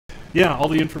Yeah, all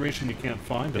the information you can't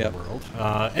find in Yep. the world.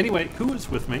 Anyway, who is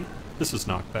with me? This is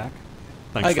Knockback.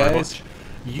 Thanks Hi, very guys. much.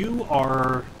 You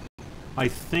are, I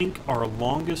think, our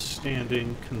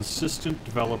longest-standing, consistent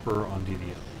developer on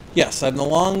DDO. Yes, I'm the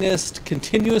longest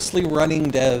continuously running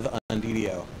dev on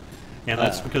DDO. And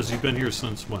that's because you've been here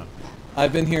since when?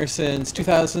 I've been here since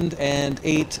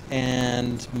 2008,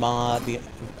 and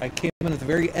I came in at the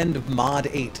very end of Mod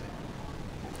 8.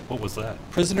 What was that?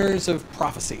 Prisoners of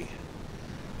Prophecy.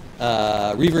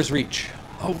 Reaver's Reach.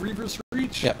 Oh, Reaver's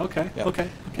Reach? Yep. Okay, Yep. okay.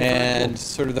 And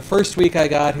sort of the first week I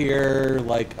got here,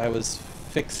 like, I was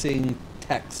fixing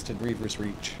text in Reaver's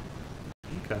Reach.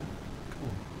 Okay,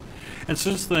 cool. And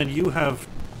since then, you have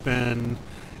been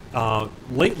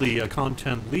lately a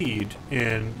content lead,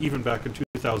 and even back in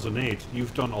 2008,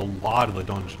 you've done a lot of the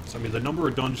dungeons. I mean, the number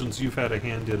of dungeons you've had a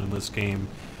hand in this game,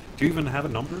 do you even have a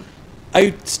number?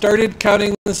 I started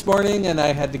counting this morning, and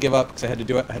I had to give up because I had to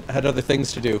do it. I had other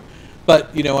things to do.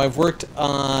 But you know, I've worked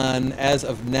on, as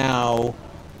of now,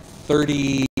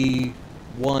 31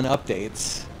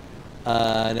 updates,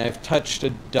 and I've touched a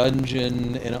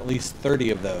dungeon in at least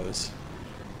 30 of those.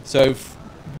 So I've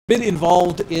been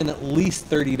involved in at least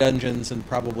 30 dungeons and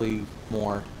probably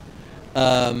more.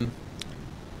 So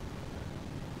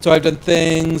I've done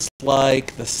things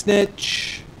like the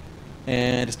Snitch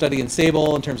and A Study in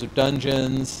Sable in terms of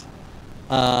dungeons.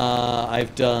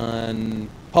 I've done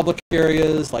public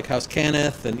areas like House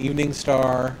Cannith and Evening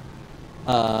Star.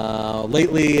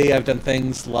 Lately, I've done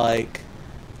things like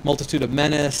Multitude of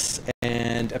Menace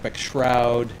and Epic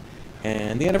Shroud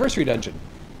and the Anniversary Dungeon.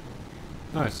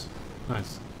 Nice,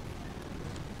 nice.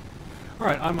 All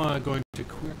right, I'm going to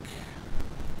quick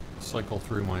cycle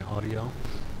through my audio.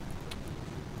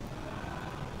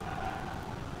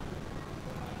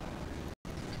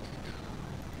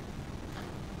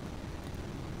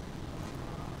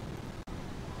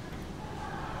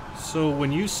 So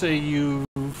when you say you've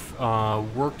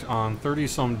worked on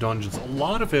 30-some dungeons, a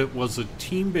lot of it was a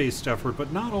team-based effort,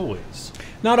 but not always.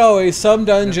 Not always. Some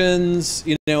dungeons,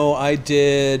 you know, I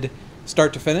did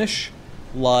start to finish,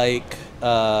 like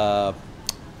Power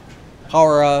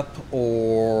Up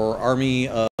or Army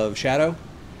of Shadow.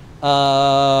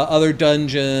 Other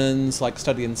dungeons, like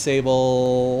Study in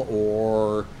Sable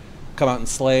or Come Out and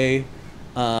Slay,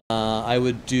 I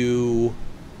would do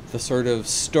the sort of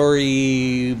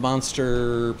story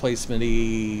monster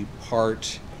placement-y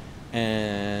part,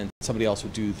 and somebody else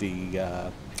would do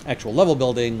the actual level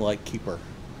building, like Keeper,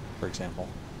 for example.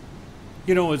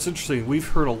 You know, it's interesting. We've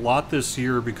heard a lot this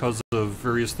year because of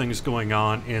various things going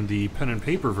on in the pen and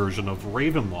paper version of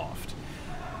Ravenloft.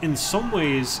 In some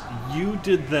ways, you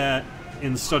did that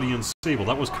in Study in Sable.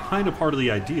 That was kind of part of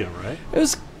the idea, right?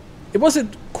 It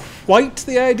wasn't quite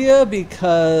the idea,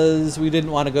 because we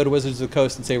didn't want to go to Wizards of the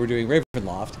Coast and say we're doing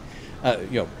Ravenloft.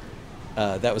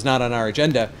 That was not on our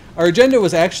agenda. Our agenda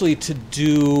was actually to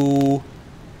do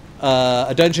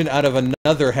a dungeon out of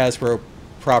another Hasbro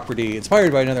property,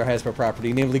 inspired by another Hasbro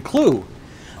property, namely Clue.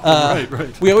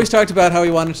 Right. We always talked about how we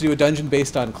wanted to do a dungeon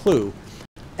based on Clue,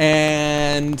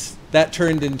 and that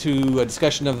turned into a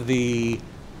discussion of the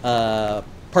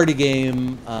party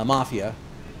game Mafia,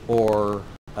 or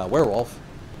Werewolf,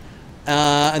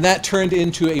 and that turned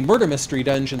into a murder mystery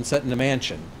dungeon set in a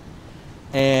mansion.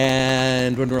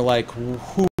 And when we're like,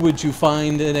 who would you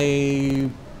find in a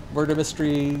murder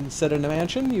mystery set in a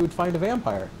mansion? You would find a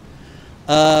vampire.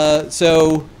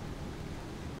 So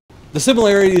the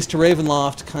similarities to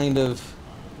Ravenloft kind of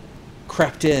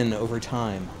crept in over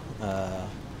time.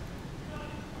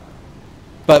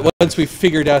 But once we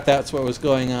figured out that's what was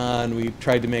going on, we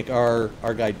tried to make our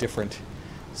guy different.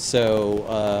 So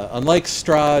unlike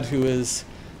Strahd, who is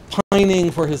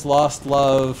pining for his lost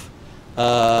love,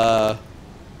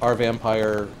 our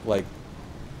vampire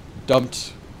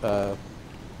dumped the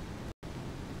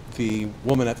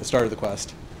woman at the start of the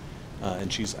quest,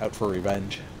 and she's out for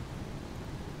revenge.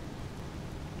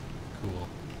 Cool.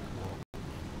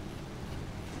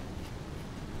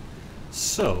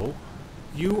 So,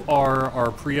 you are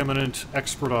our preeminent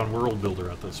expert on world builder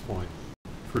at this point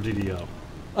for DDO.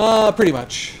 Pretty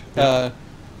much. Yeah.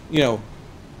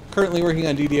 Currently working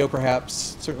on DDO,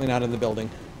 perhaps. Certainly not in the building.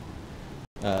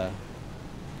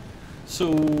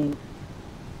 So,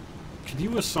 can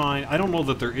you assign... I don't know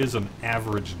that there is an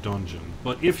average dungeon,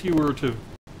 but if you were to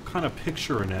kind of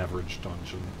picture an average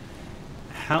dungeon,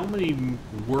 how many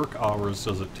work hours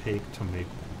does it take to make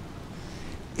one?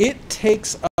 It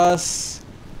takes us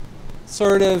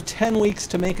sort of 10 weeks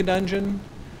to make a dungeon.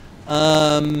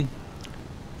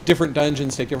 Different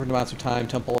dungeons take different amounts of time.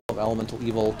 Temple of Elemental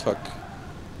Evil took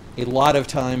a lot of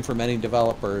time for many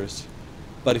developers.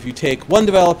 But if you take one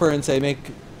developer and say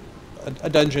make a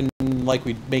dungeon dungeon like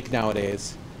we make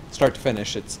nowadays, start to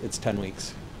finish, it's 10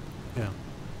 weeks. Yeah.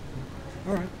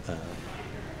 All right.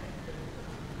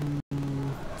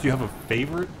 Do you have a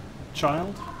favorite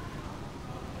child?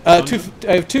 I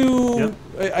have two. Yep.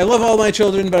 I love all my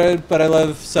children, but I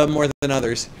love some more than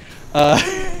others. The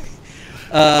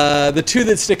two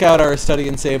that stick out are Study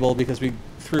and Sable, because we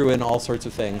threw in all sorts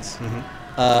of things.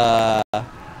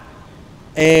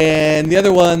 And the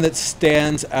other one that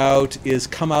stands out is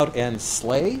Come Out and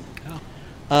Slay,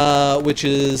 which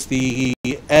is the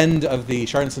end of the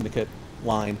Shard Syndicate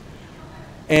line.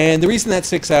 And the reason that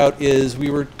sticks out is we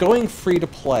were going free to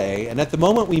play, and at the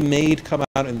moment we made Come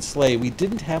Out and Slay, we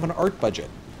didn't have an art budget.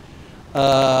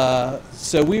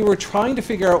 So we were trying to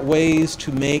figure out ways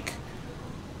to make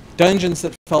dungeons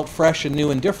that felt fresh and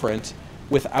new and different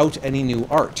without any new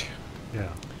art. Yeah.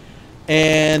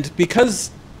 And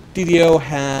because DDO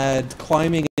had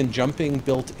climbing and jumping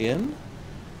built in,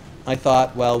 I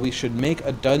thought, well, we should make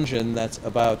a dungeon that's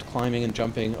about climbing and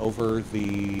jumping over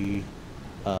the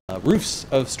roofs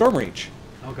of Stormreach.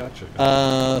 Oh, gotcha.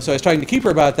 So I was talking to Keeper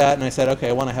about that, and I said, okay,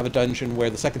 I want to have a dungeon where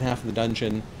the second half of the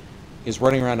dungeon is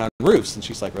running around on roofs. And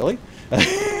she's like, really?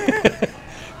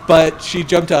 But she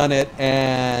jumped on it,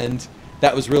 and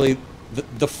that was really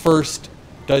the first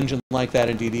dungeon like that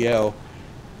in DDO.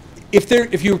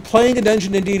 If you were playing a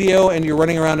dungeon in DDO and you're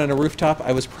running around on a rooftop,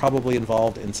 I was probably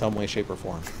involved in some way, shape, or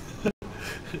form.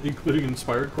 Including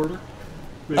Inspired Quarter,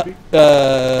 maybe?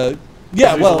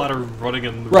 Yeah, there's well, a lot of running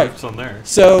in the right. roofs on there.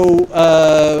 So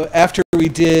after we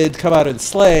did Come Out and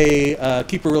Slay,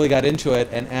 Keeper really got into it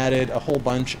and added a whole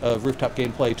bunch of rooftop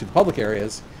gameplay to the public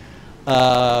areas,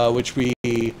 which we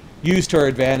used to our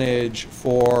advantage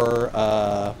for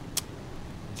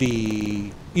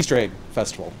the Easter Egg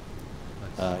Festival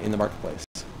in the marketplace.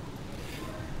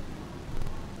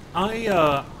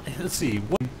 Let's see.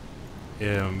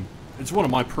 It's one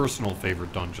of my personal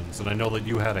favorite dungeons, and I know that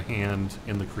you had a hand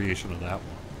in the creation of that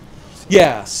one.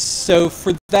 Yeah, so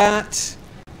for that,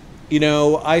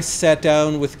 I sat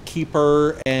down with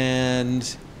Keeper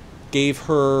and gave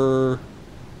her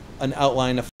an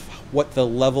outline of what the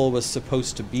level was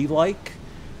supposed to be like.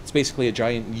 It's basically a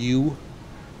giant U,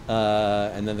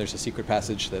 and then there's a secret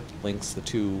passage that links the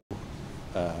two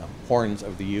horns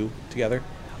of the U together.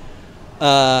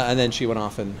 And then she went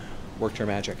off and worked her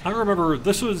magic. I remember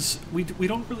we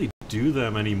don't really do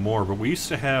them anymore, but we used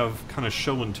to have kind of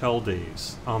show and tell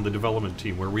days on the development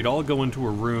team where we'd all go into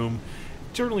a room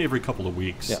generally every couple of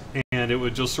weeks, and it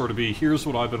would just sort of be, here's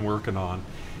what I've been working on.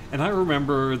 And I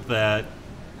remember that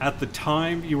at the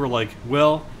time you were like,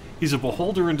 well, he's a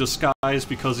beholder in disguise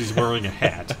because he's wearing a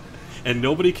hat. And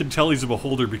nobody can tell he's a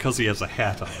beholder because he has a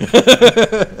hat on.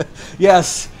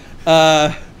 Yes.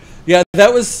 Yeah,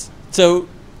 that was... So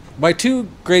my two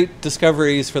great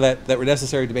discoveries for that were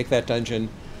necessary to make that dungeon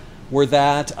were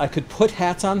that I could put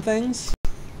hats on things,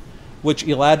 which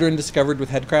Eladrin discovered with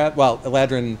headcrab. Well,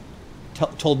 Eladrin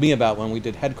told me about when we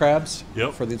did headcrabs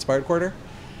for the Inspired Quarter.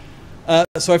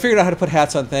 So I figured out how to put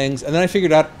hats on things, and then I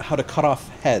figured out how to cut off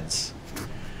heads.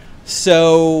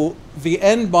 So the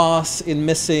end boss in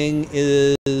Missing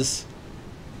is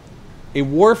a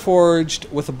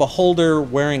Warforged with a beholder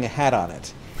wearing a hat on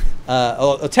it.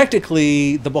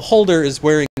 Technically, the beholder is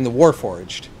wearing the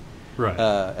Warforged, right?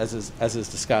 As his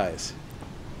disguise.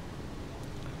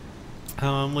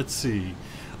 Let's see.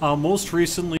 Most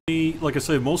recently, like I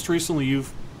said,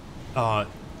 you've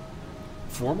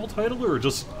formal title or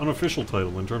just unofficial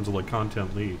title in terms of like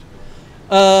content lead?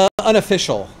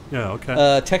 Unofficial. Yeah.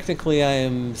 Okay. Technically, I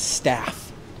am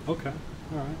staff. Okay.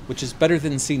 All right. Which is better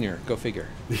than senior. Go figure.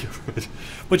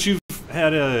 But you've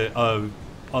had a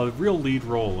real lead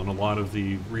role in a lot of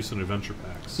the recent adventure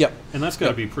packs. Yep. And that's got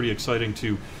to be pretty exciting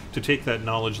to take that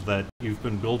knowledge that you've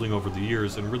been building over the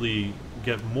years and really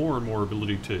get more and more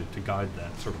ability to guide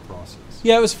that sort of process.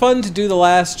 Yeah, it was fun to do the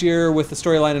last year with the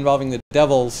storyline involving the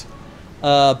Devils,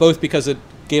 both because it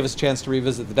gave us a chance to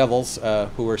revisit the Devils,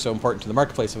 who were so important to the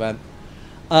Marketplace event,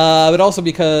 but also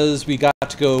because we got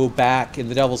to go back in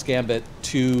the Devil's Gambit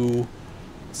to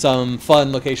some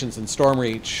fun locations in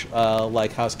Stormreach,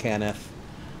 like House Cannith,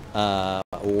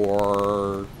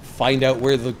 or find out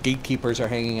where the gatekeepers are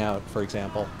hanging out, for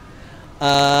example,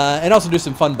 and also do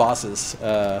some fun bosses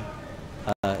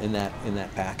in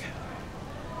that pack.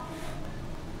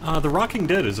 The Rocking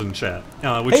Dead is in chat.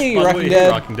 Which, hey, by the Rocking way, Dead. Hey,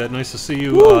 Rocking Dead, nice to see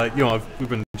you. We've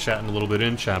been chatting a little bit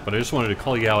in chat, but I just wanted to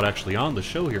call you out actually on the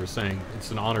show here, saying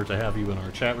it's an honor to have you in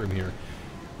our chat room here.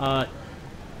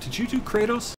 Did you do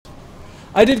Kratos?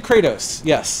 I did Kratos,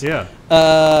 yes. Yeah.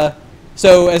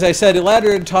 So, as I said,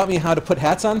 Eladrin taught me how to put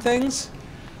hats on things.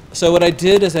 So what I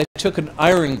did is I took an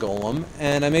iron golem,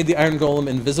 and I made the iron golem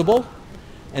invisible.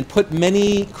 and put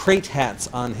many crate hats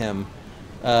on him.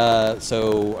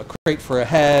 So a crate for a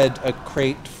head, a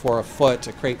crate for a foot,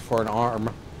 a crate for an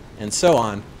arm, and so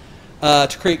on,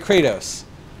 to create Kratos.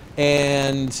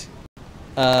 And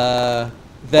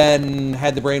then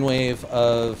had the brainwave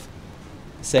of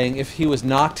saying if he was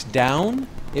knocked down,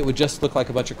 it would just look like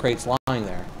a bunch of crates lying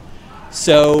there.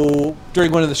 So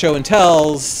during one of the show and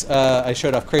tells, I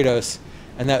showed off Kratos,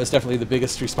 and that was definitely the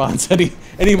biggest response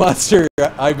any monster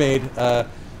I made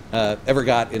ever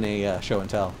got in a show and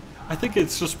tell. I think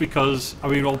it's just because, I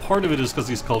mean, well, part of it is because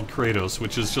he's called Kratos,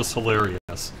 which is just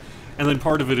hilarious. And then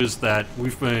part of it is that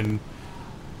we've been,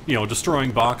 you know,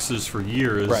 destroying boxes for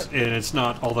years, right. And it's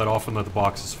not all that often that the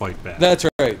boxes fight back. That's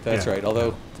right, that's Yeah, right.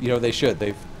 Although, you know, they should.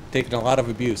 They've taken a lot of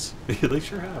abuse. They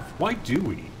sure have. Why do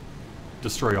we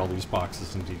destroy all these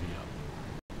boxes in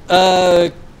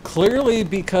DDO? Clearly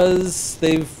because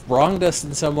they've wronged us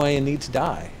in some way and need to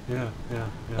die.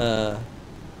 Yeah.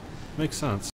 Makes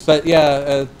sense. But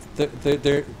yeah,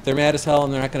 they're mad as hell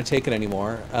and they're not going to take it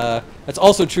anymore. That's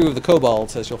also true of the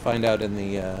kobolds, as you'll find out in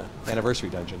the anniversary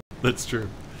dungeon. That's true.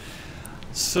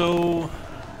 So,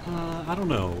 I don't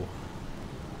know.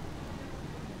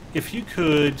 If you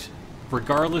could,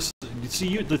 regardless,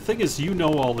 see, the thing is, you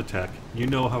know all the tech, you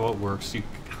know how it works, you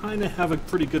kind of have a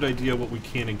pretty good idea what we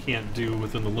can and can't do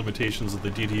within the limitations of the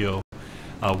DDO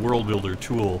World Builder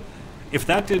tool. If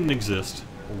that didn't exist,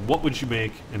 what would you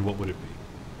make and what would it be?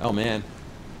 Oh man.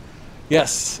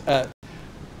 Yes. I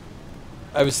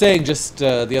was saying just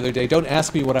the other day, don't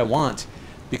ask me what I want,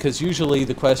 because usually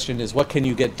the question is, what can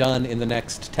you get done in the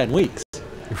next 10 weeks?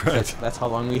 Right. That's how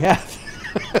long we have.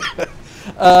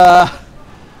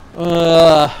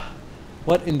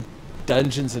 What in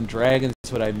Dungeons and Dragons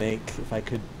would I make if I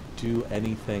could do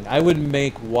anything? I would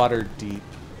make Waterdeep.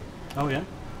 Oh, yeah?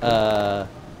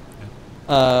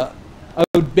 I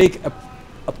would make a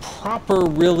proper,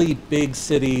 really big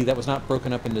city that was not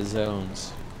broken up into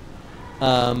zones.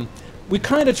 We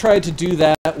kind of tried to do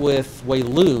that with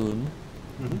Wayloon,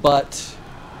 but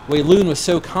Wayloon was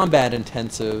so combat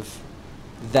intensive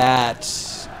that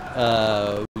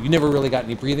you never really got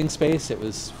any breathing space. It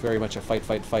was very much a fight,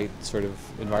 fight, fight sort of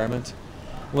environment.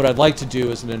 What I'd like to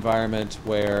do is an environment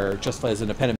where, just as in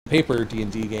a pen and paper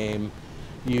D&D game,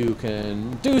 you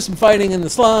can do some fighting in the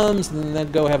slums, and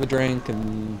then go have a drink,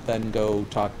 and then go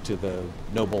talk to the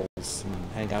nobles and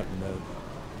hang out in the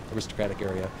aristocratic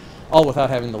area, all without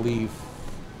having to leave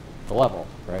the level,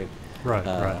 right? Right,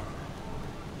 right.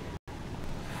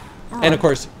 And of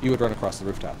course, you would run across the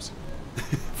rooftops.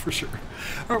 For sure.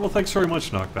 All right, well, thanks very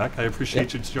much, Knockback. I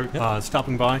appreciate you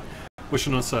stopping by,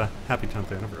 wishing us a happy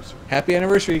 10th anniversary. Happy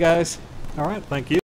anniversary, guys. All right, thank you.